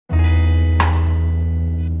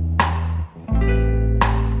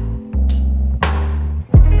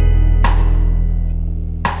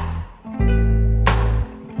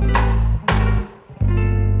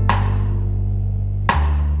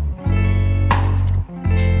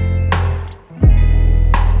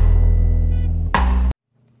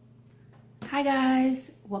Hi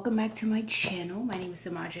guys, welcome back to my channel. My name is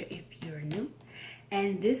Samaja if you're new,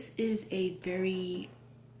 and this is a very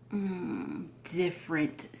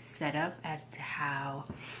different setup as to how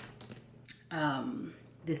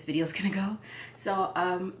this video is gonna go.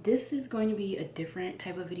 So this is going to be a different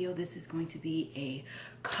type of video. This is going to be a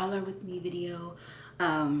color with me video.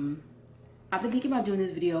 I've been thinking about doing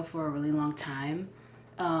this video for a really long time,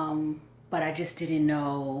 but I just didn't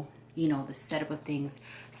know, you know, the setup of things.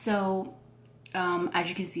 So as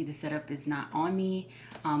you can see, the setup is not on me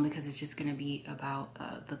because it's just gonna be about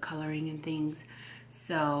the coloring and things.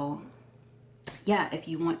 So yeah, if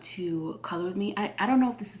you want to color with me, I don't know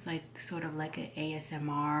if this is like sort of like an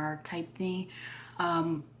ASMR type thing,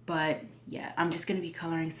 but yeah, I'm just gonna be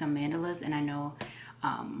coloring some mandalas, and I know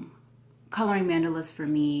coloring mandalas for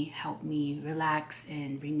me help me relax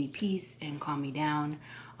and bring me peace and calm me down.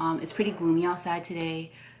 It's pretty gloomy outside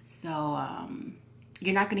today, so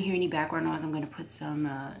you're not going to hear any background noise. I'm going to put some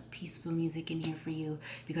peaceful music in here for you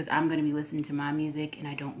because I'm going to be listening to my music and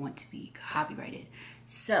I don't want to be copyrighted.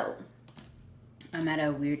 So I'm at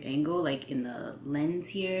a weird angle, like in the lens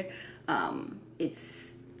here.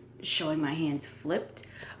 It's showing my hands flipped,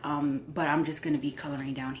 but I'm just going to be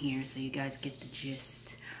coloring down here so you guys get the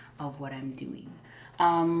gist of what I'm doing.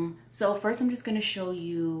 So first I'm just going to show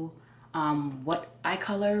you what I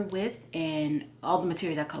color with and all the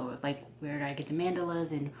materials I color with, like where do I get the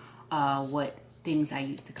mandalas and what things I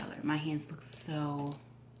use to color. My hands look so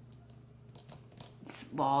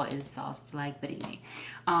small and soft like, but anyway,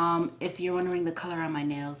 if you're wondering the color on my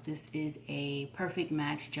nails, this is a perfect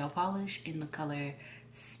match gel polish in the color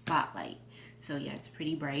Spotlight. So yeah, it's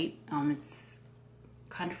pretty bright. It's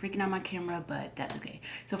kind of freaking out my camera, but that's okay.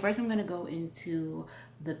 So first I'm gonna go into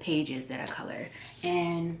the pages that I color,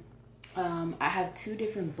 and I have two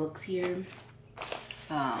different books here.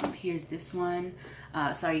 Here's this one.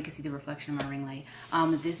 Sorry, you can see the reflection of my ring light.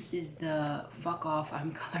 This is the Fuck Off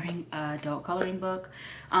I'm Coloring adult coloring book.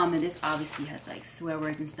 And this obviously has like swear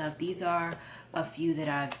words and stuff. These are a few that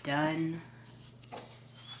I've done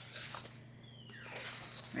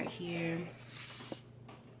right here.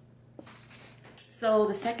 So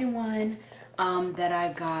the second one that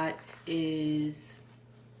I got is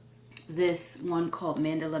this one called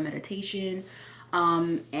Mandala Meditation,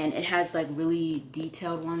 and it has like really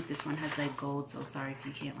detailed ones. This one has like gold, so sorry if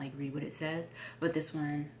you can't like read what it says, but this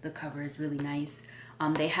one, the cover is really nice.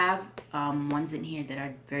 They have ones in here that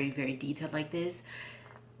are very detailed like this.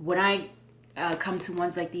 When I come to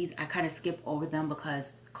ones like these, I kind of skip over them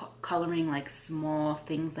because coloring like small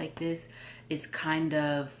things like this is kind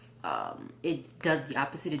of it does the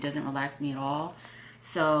opposite. It doesn't relax me at all.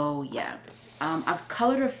 So yeah, I've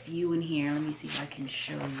colored a few in here. Let me see if I can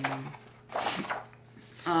show you.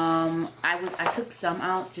 I took some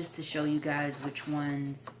out just to show you guys which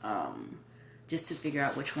ones, just to figure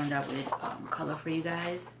out which ones I would color for you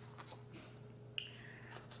guys.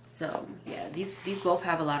 So yeah, these both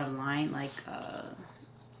have a lot of line, like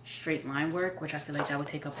straight line work, which I feel like that would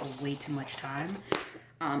take up way too much time.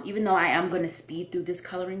 Even though I am going to speed through this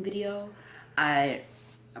coloring video,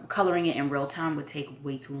 coloring it in real time would take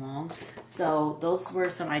way too long. So those were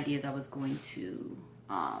some ideas I was going to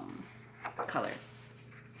color.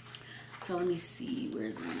 So let me see,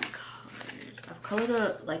 where's one I colored? I've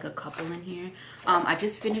colored like a couple in here. I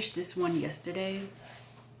just finished this one yesterday.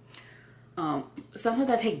 Sometimes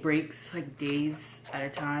I take breaks like days at a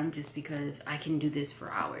time just because I can do this for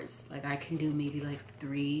hours. Like I can do maybe like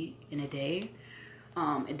 3 in a day.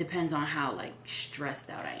 It depends on how like stressed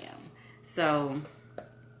out I am. So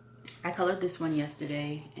I colored this one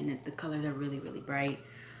yesterday, and the colors are really bright.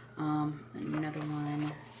 Another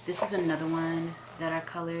one. This is another one that I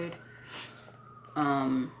colored.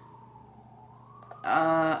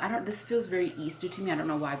 This feels very Easter to me. I don't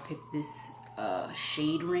know why I picked this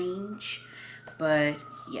shade range, but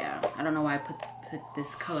yeah, I don't know why I put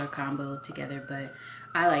this color combo together, but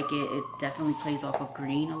I like it. It definitely plays off of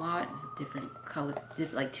green a lot. It's a different color,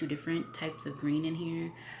 like 2 different types of green in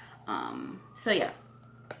here. So yeah,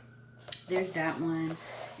 there's that one,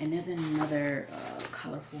 and there's another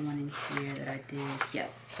colorful one in here that I did.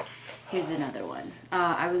 Yep, here's another one.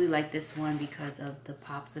 I really like this one because of the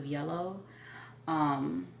pops of yellow.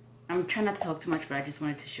 I'm trying not to talk too much, but I just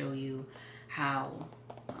wanted to show you how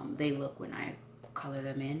they look when I color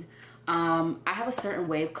them in. I have a certain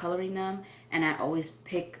way of coloring them, and I always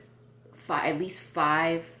pick at least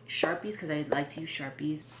 5 Sharpies because I like to use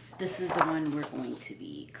Sharpies. This is the one we're going to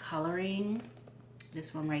be coloring,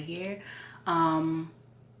 this one right here.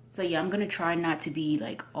 So yeah, I'm gonna try not to be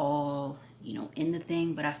like all, you know, in the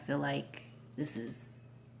thing, but I feel like this is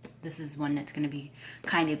this is one that's going to be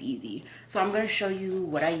kind of easy. So I'm going to show you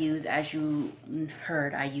what I use. As you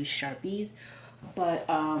heard, I use Sharpies, but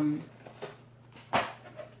I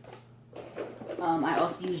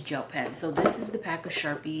also use gel pens. So this is the pack of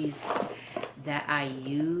Sharpies that I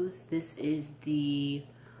use. This is the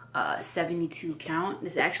 72 count.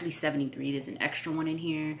 This is actually 73. There's an extra one in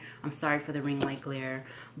here. I'm sorry for the ring light glare,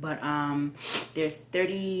 but there's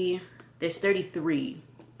 33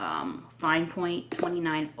 fine point,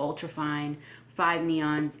 29 ultra fine, 5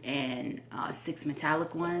 neons, and 6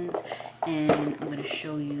 metallic ones. And I'm going to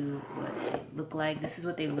show you what they look like. This is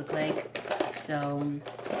what they look like. So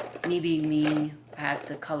me being me, I have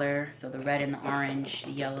the color, so the red and the orange,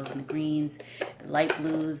 the yellows and the greens, the light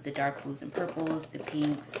blues, the dark blues and purples, the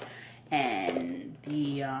pinks, and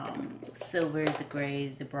the silvers, the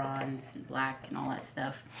grays, the bronze, and black, and all that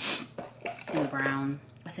stuff, and the brown.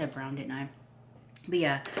 I said brown, didn't I? But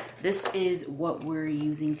yeah, this is what we're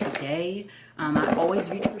using today. I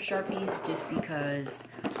always reach for Sharpies just because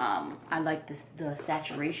I like the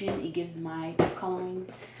saturation it gives my coloring.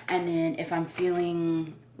 And then if I'm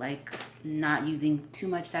feeling like not using too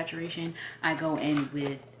much saturation, I go in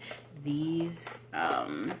with these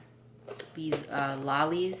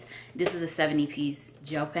lollies. This is a 70-piece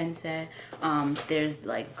gel pen set. There's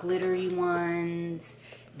like glittery ones,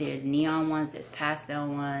 there's neon ones, there's pastel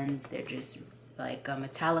ones, they're just like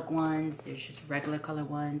metallic ones, there's just regular color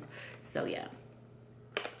ones. So yeah,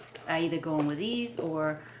 I either go in with these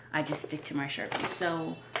or I just stick to my Sharpie.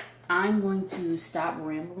 So I'm going to stop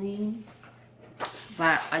rambling,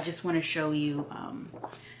 but I just want to show you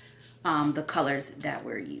the colors that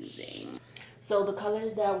we're using. So the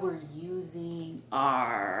colors that we're using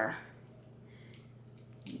are,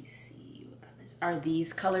 let me see what colors are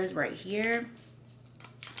these colors right here.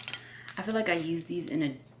 I feel like I use these in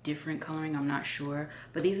a different coloring, I'm not sure,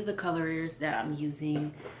 but these are the colors that I'm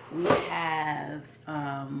using. We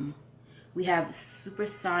have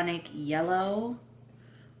Supersonic Yellow,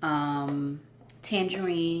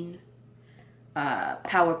 Tangerine,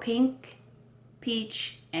 Power Pink,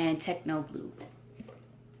 Peach, and Techno Blue.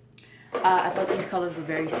 I thought these colors were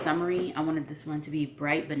very summery. I wanted this one to be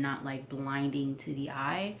bright but not like blinding to the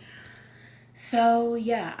eye. So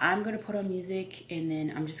yeah, I'm gonna put on music and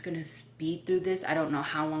then I'm just gonna speed through this. I don't know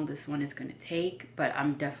how long this one is gonna take, but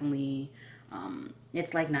I'm definitely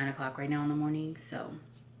it's like 9 o'clock right now in the morning, so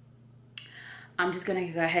I'm just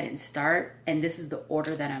gonna go ahead and start. And this is the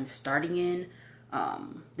order that I'm starting in.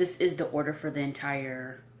 This is the order for the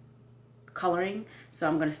entire coloring. So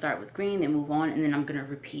I'm gonna start with green, then move on, and then I'm gonna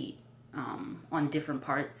repeat on different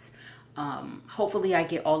parts. Hopefully I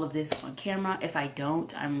get all of this on camera. If I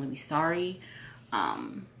don't, I'm really sorry.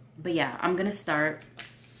 But yeah, I'm gonna start,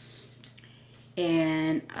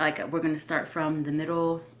 and like we're gonna start from the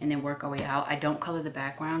middle and then work our way out. I don't color the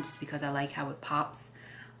background just because I like how it pops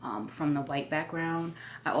from the white background.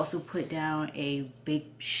 I also put down a big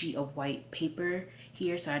sheet of white paper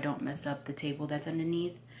here so I don't mess up the table that's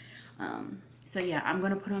underneath. So yeah, I'm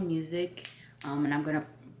gonna put on music, and I'm gonna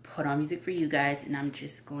put on music for you guys, and I'm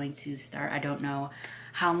just going to start. I don't know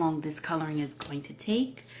how long this coloring is going to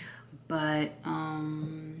take, but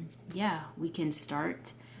yeah, we can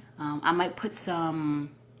start. I might put some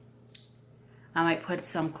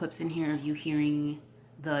clips in here of you hearing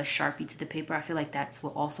the Sharpie to the paper. I feel like that's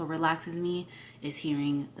what also relaxes me, is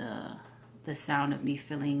hearing the sound of me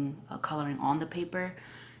filling coloring on the paper.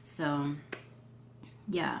 So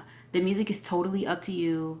yeah, the music is totally up to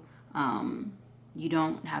you. You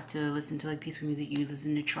don't have to listen to like peaceful music. You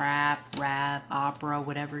listen to trap, rap, opera,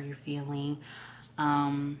 whatever you're feeling.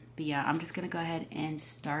 But yeah, I'm just gonna go ahead and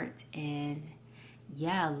start, and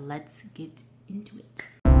yeah, let's get into it.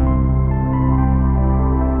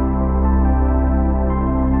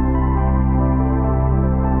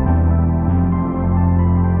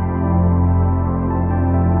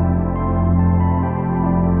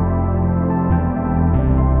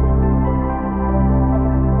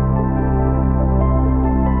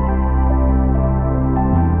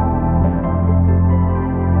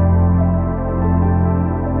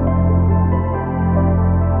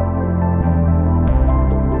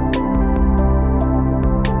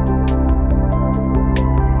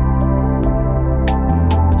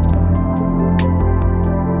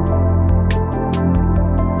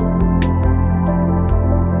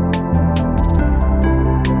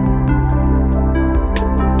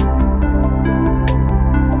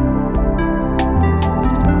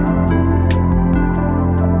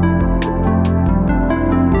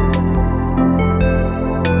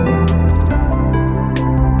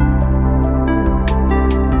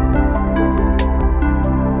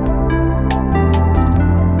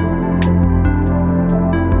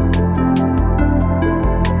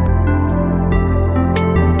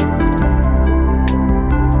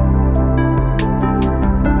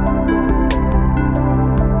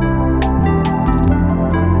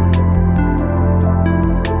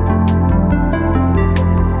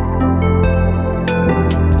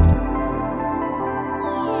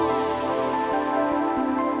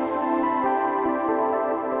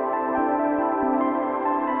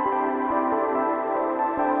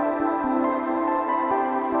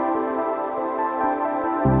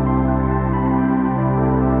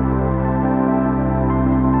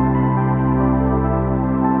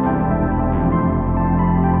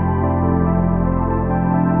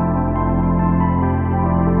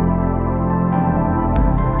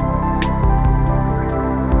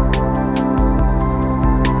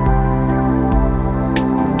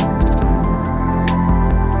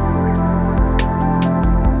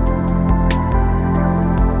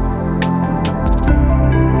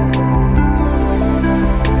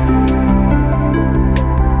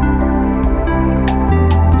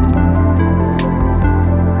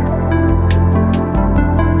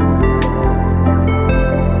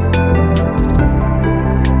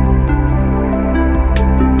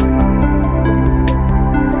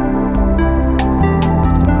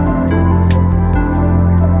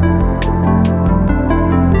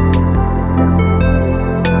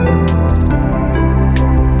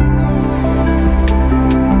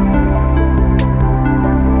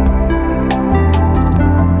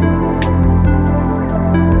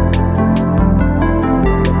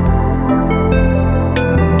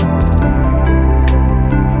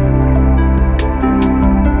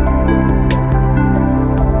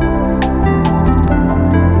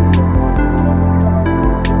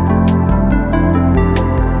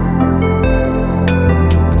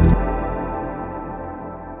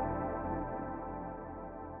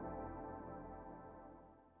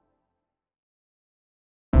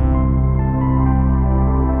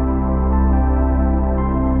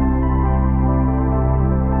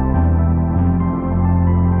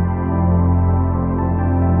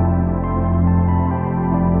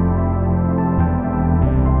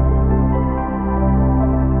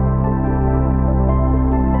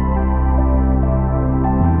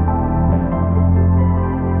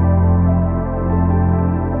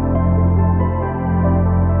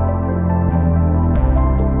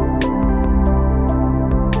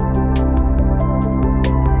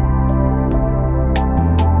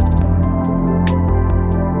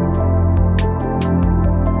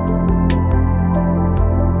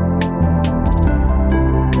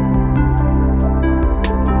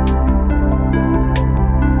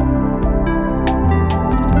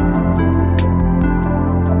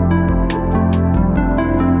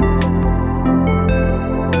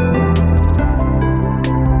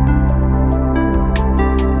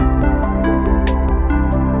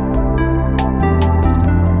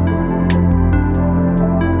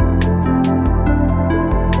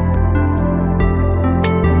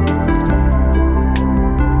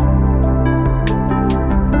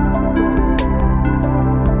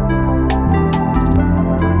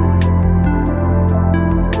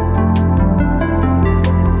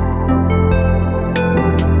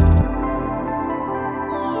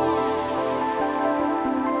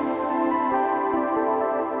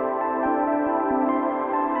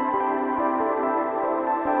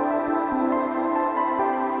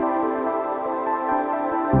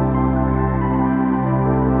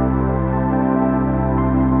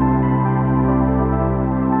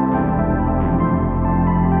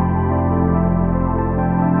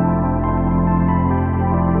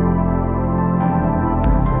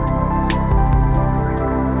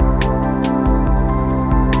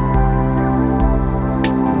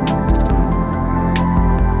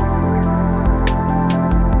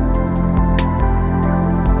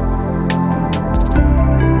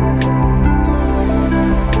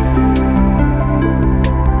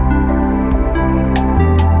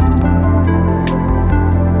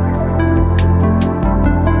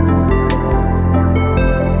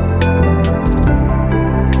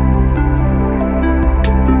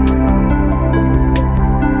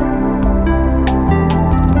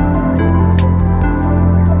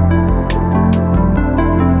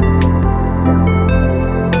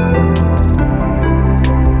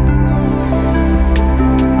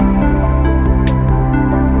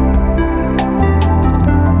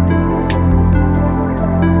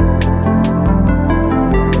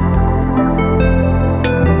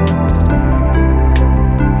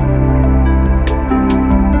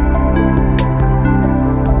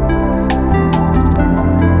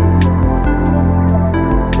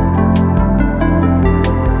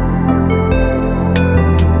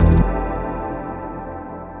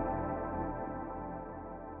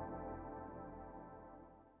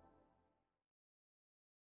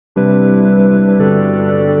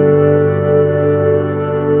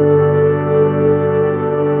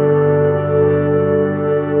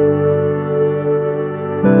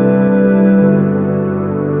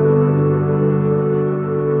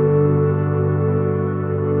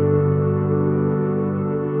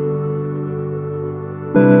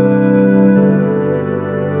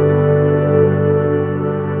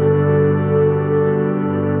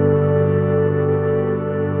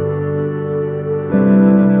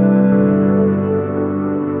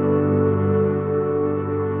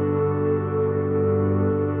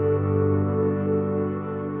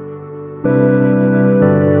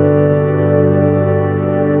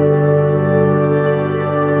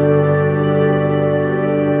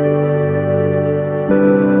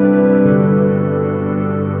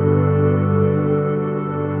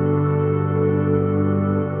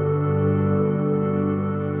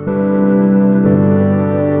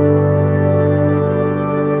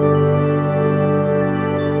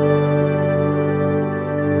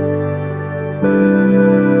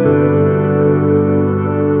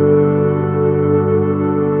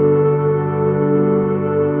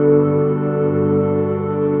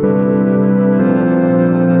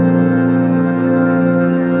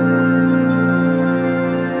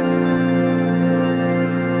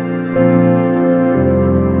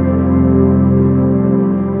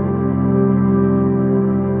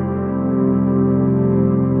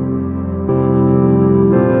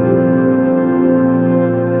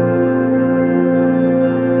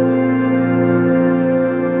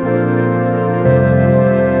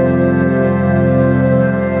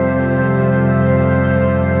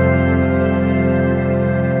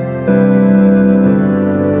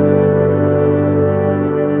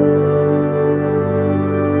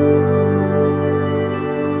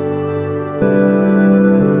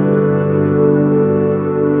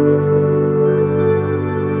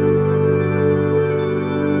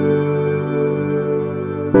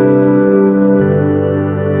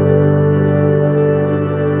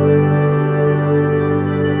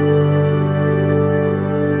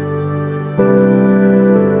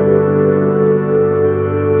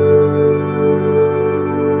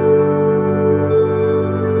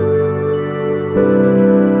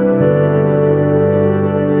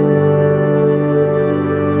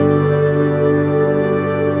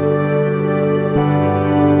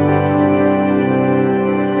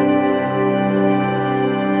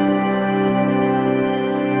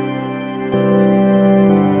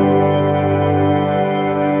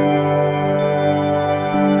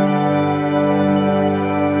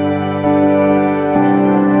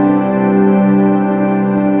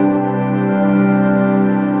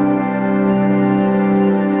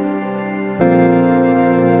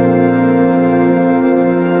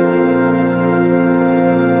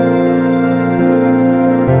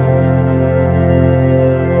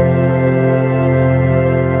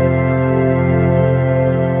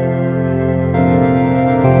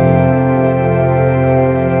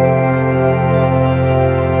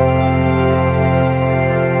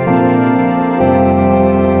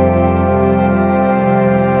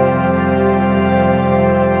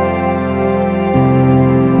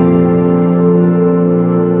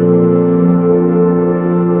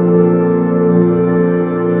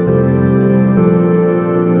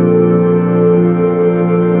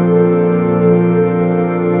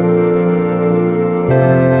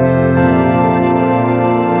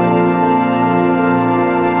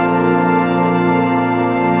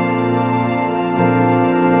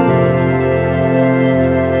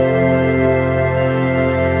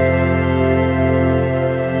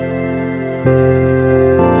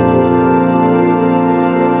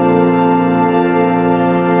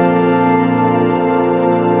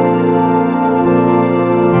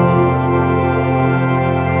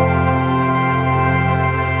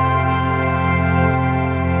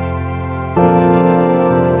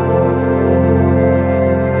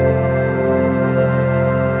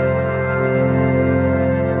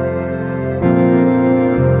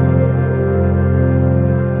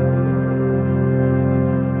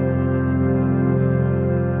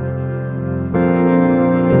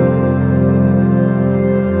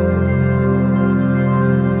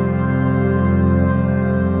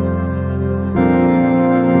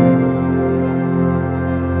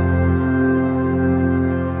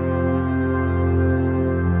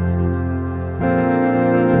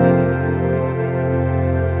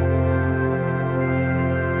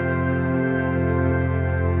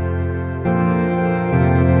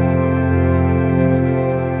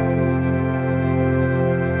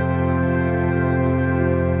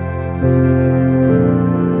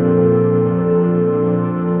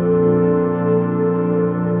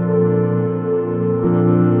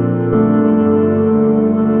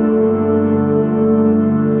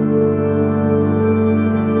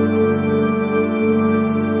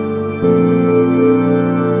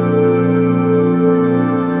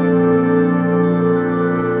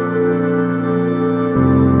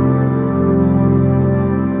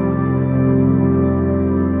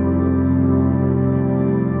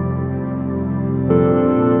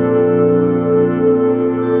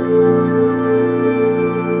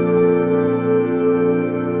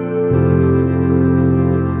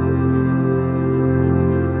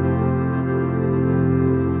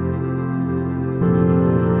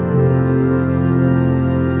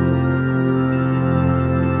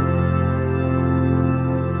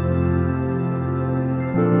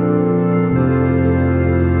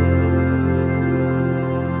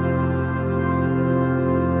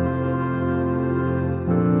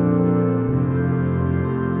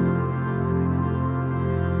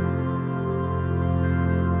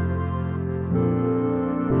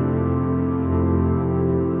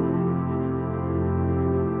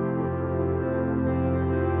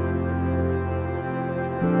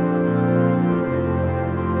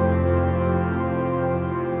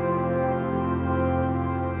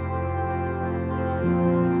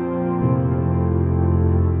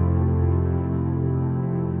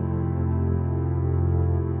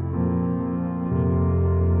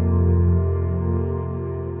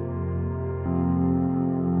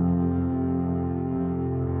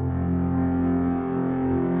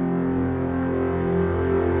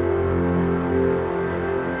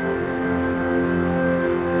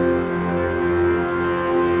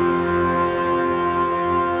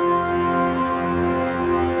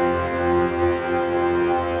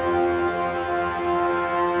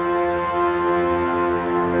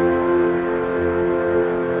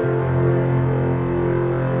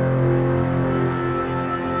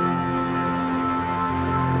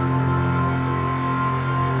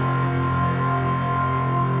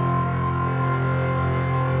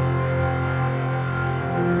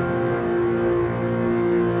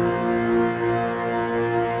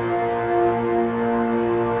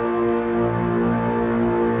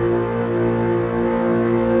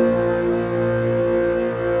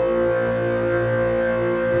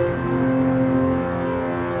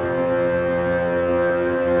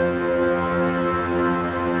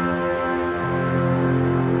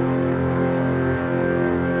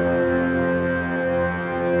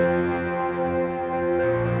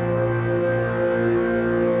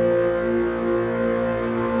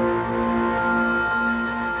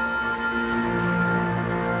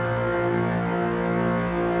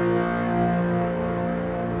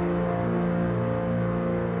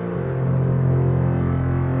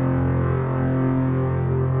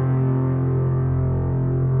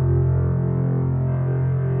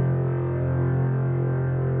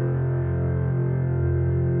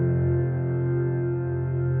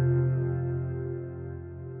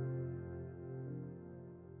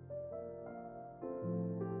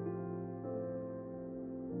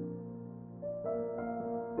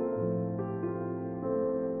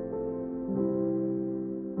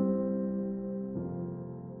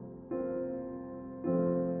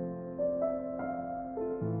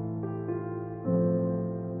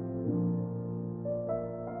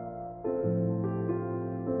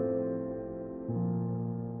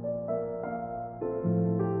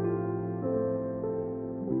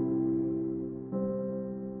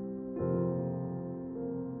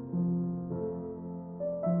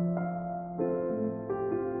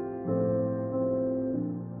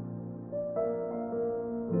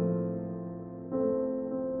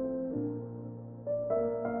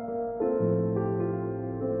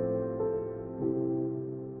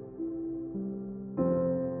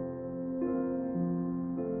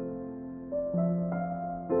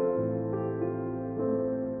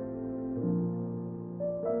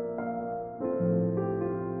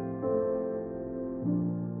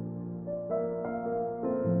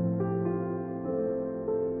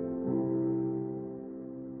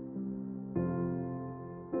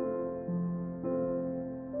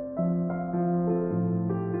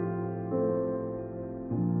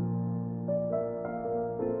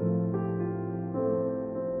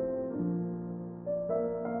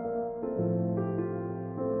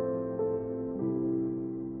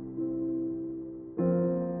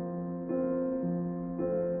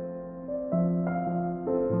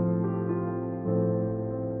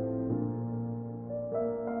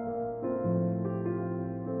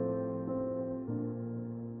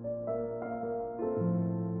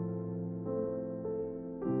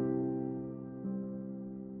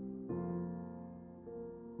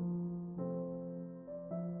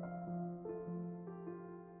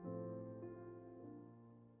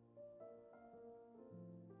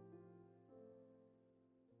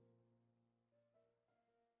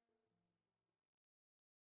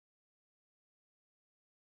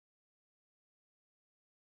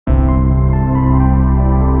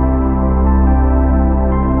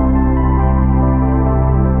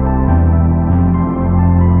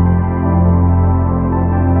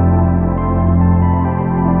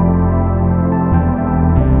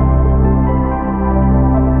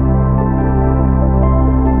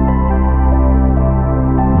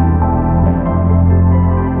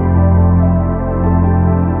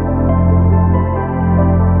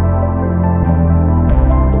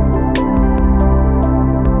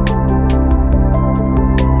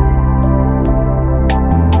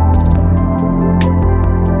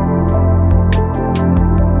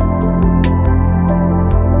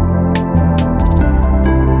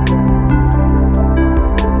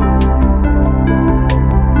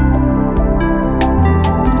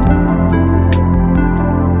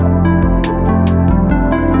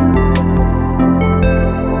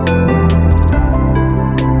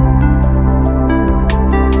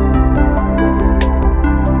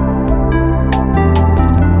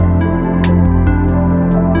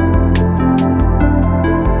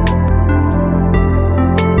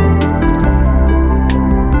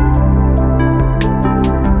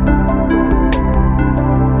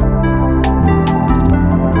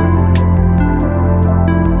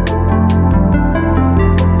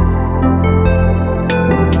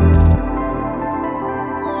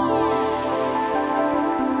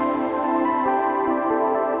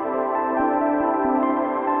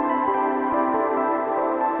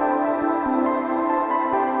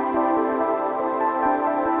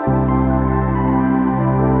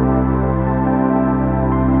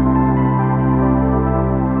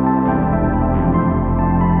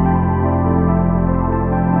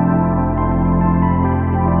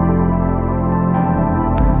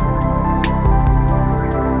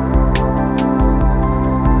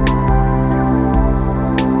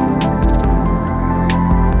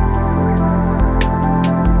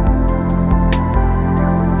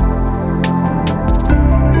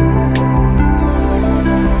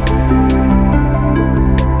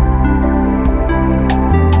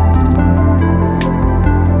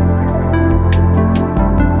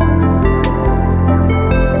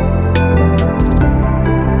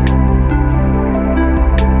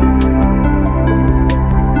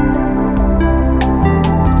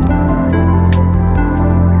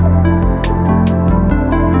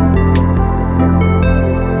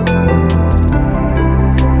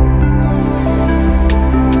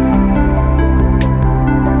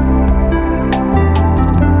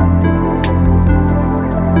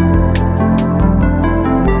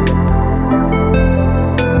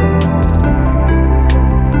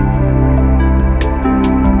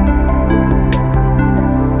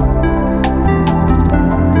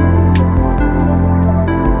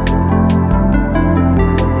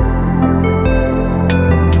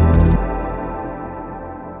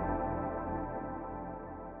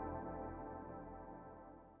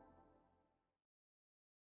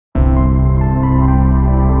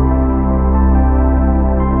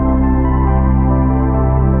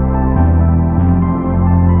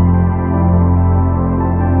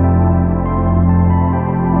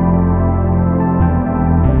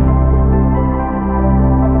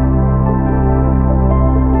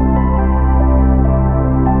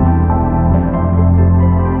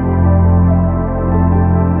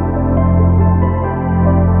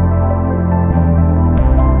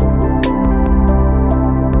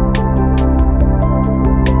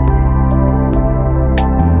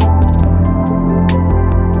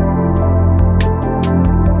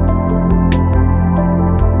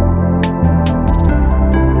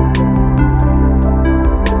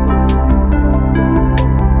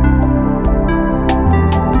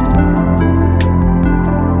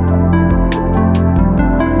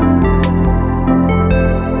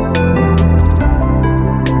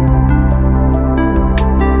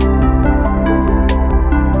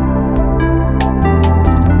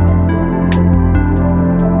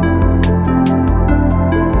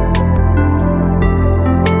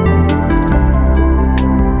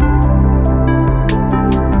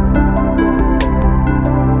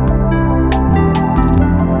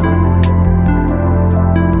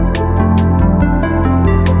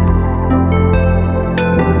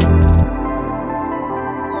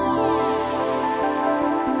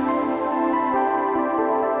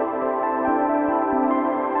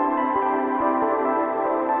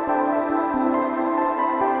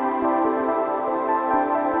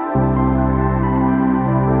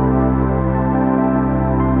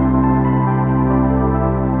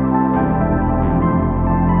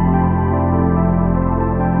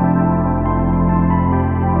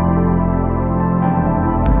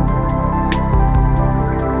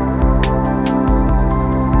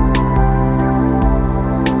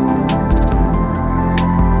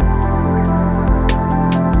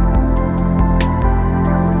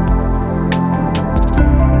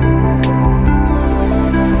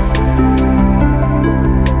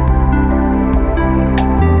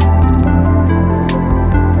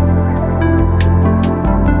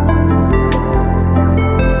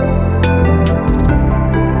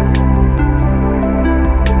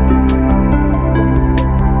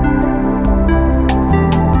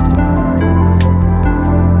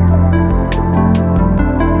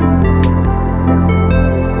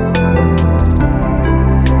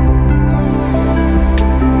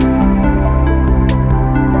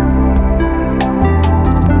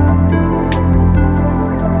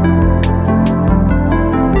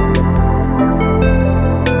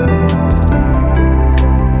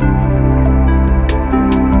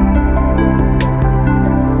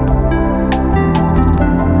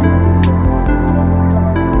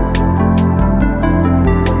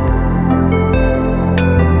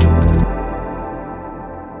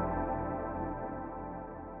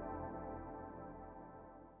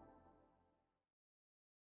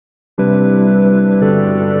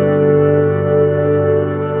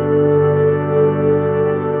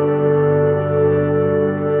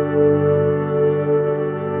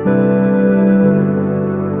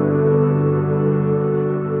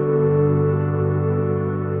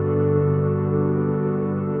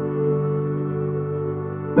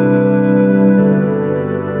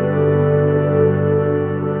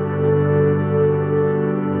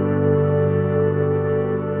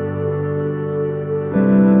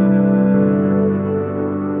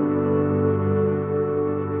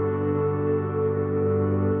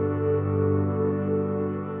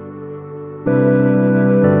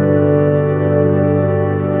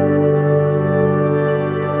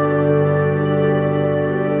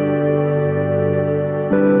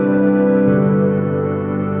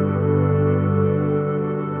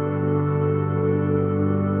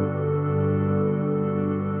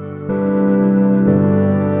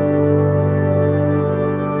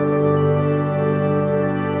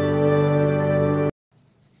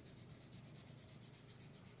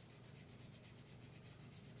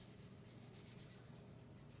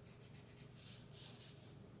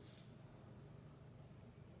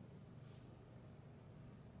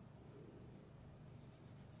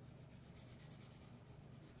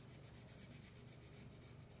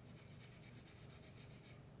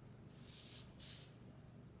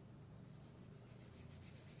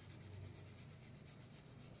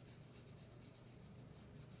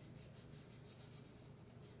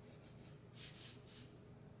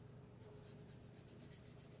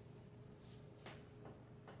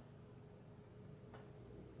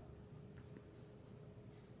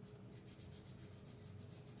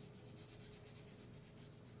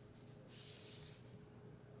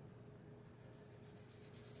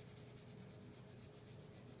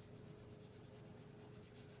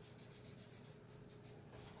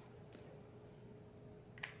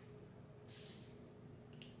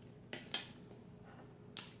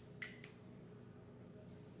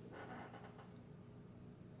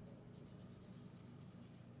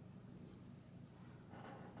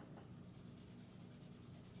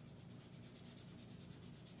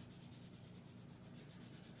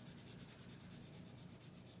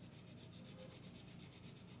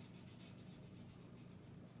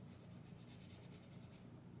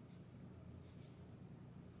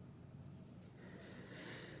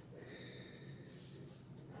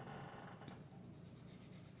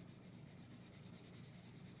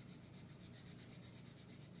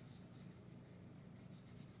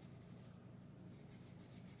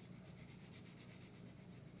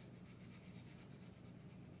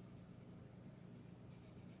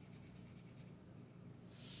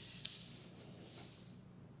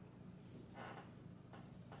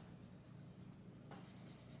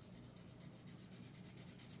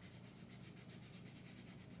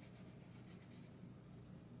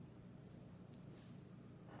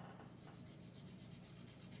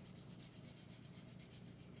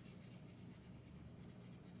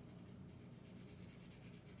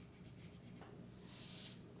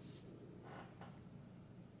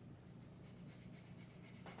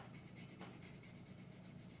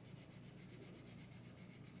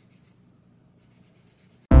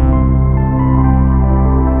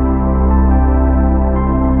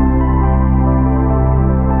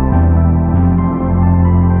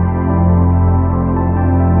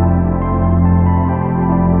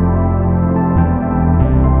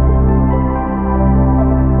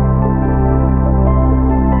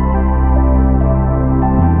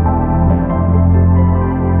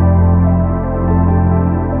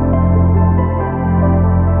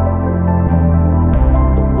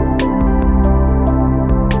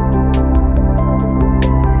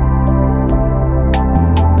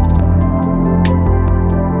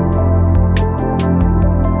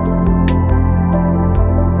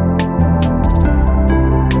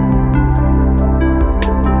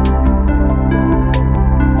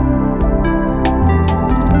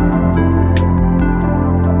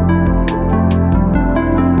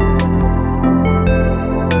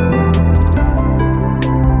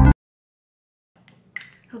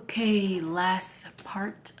 Okay, last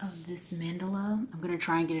part of this mandala. I'm gonna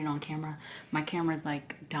try and get it on camera. My camera is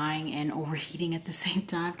like dying and overheating at the same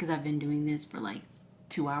time because I've been doing this for like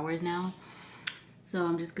 2 hours now. So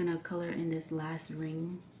I'm just gonna color in this last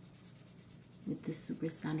ring with this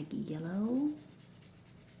supersonic yellow.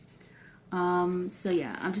 So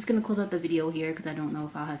yeah, I'm just gonna close out the video here because I don't know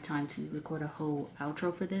if I'll have time to record a whole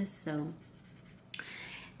outro for this. So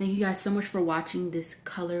thank you guys so much for watching this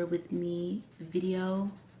color with me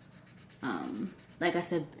video. Like I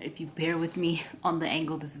said, if you bear with me on the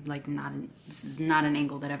angle, this is not an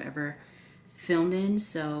angle that I've ever filmed in,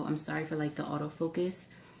 so I'm sorry for like the autofocus.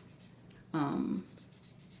 And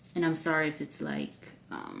I'm sorry if it's like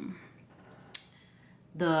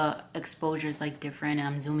the exposure is like different and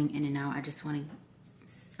I'm zooming in and out. I just want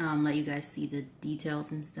to let you guys see the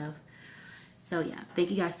details and stuff. So yeah,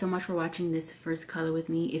 thank you guys so much for watching this first color with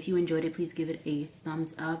me. If you enjoyed it, please give it a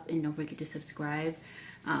thumbs up and don't forget to subscribe.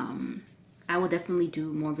 I will definitely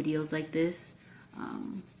do more videos like this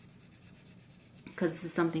because this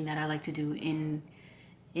is something that I like to do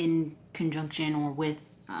in conjunction or with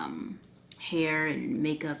hair and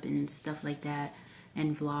makeup and stuff like that,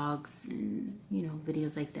 and vlogs and, you know,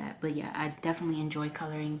 videos like that. But yeah, I definitely enjoy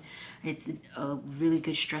coloring. It's a really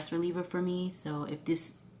good stress reliever for me. So if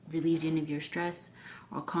this relieved any of your stress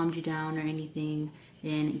or calmed you down or anything,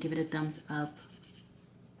 then give it a thumbs up,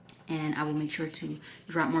 and I will make sure to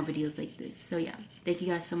drop more videos like this. So yeah, thank you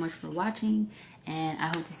guys so much for watching, and I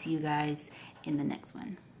hope to see you guys in the next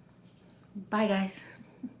one. Bye guys.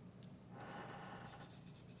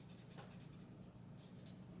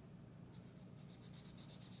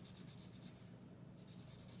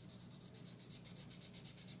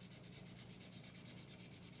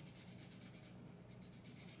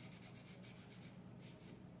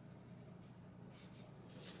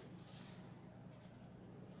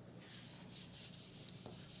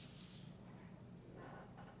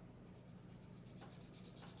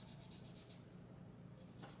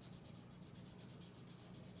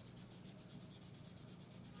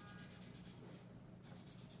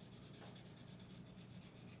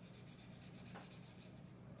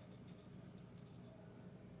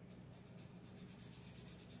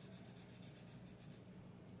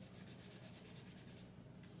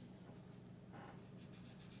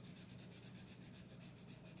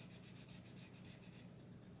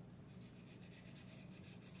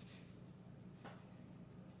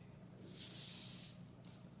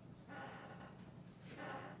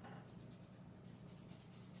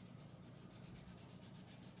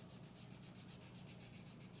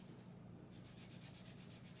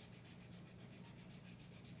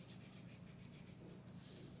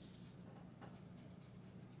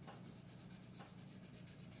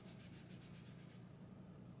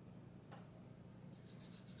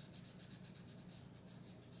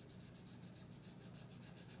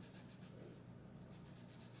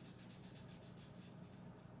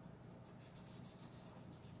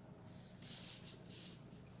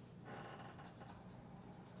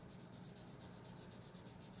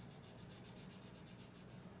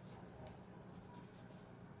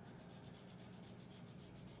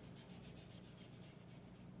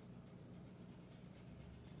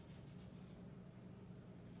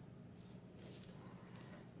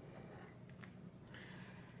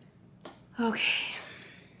 Okay.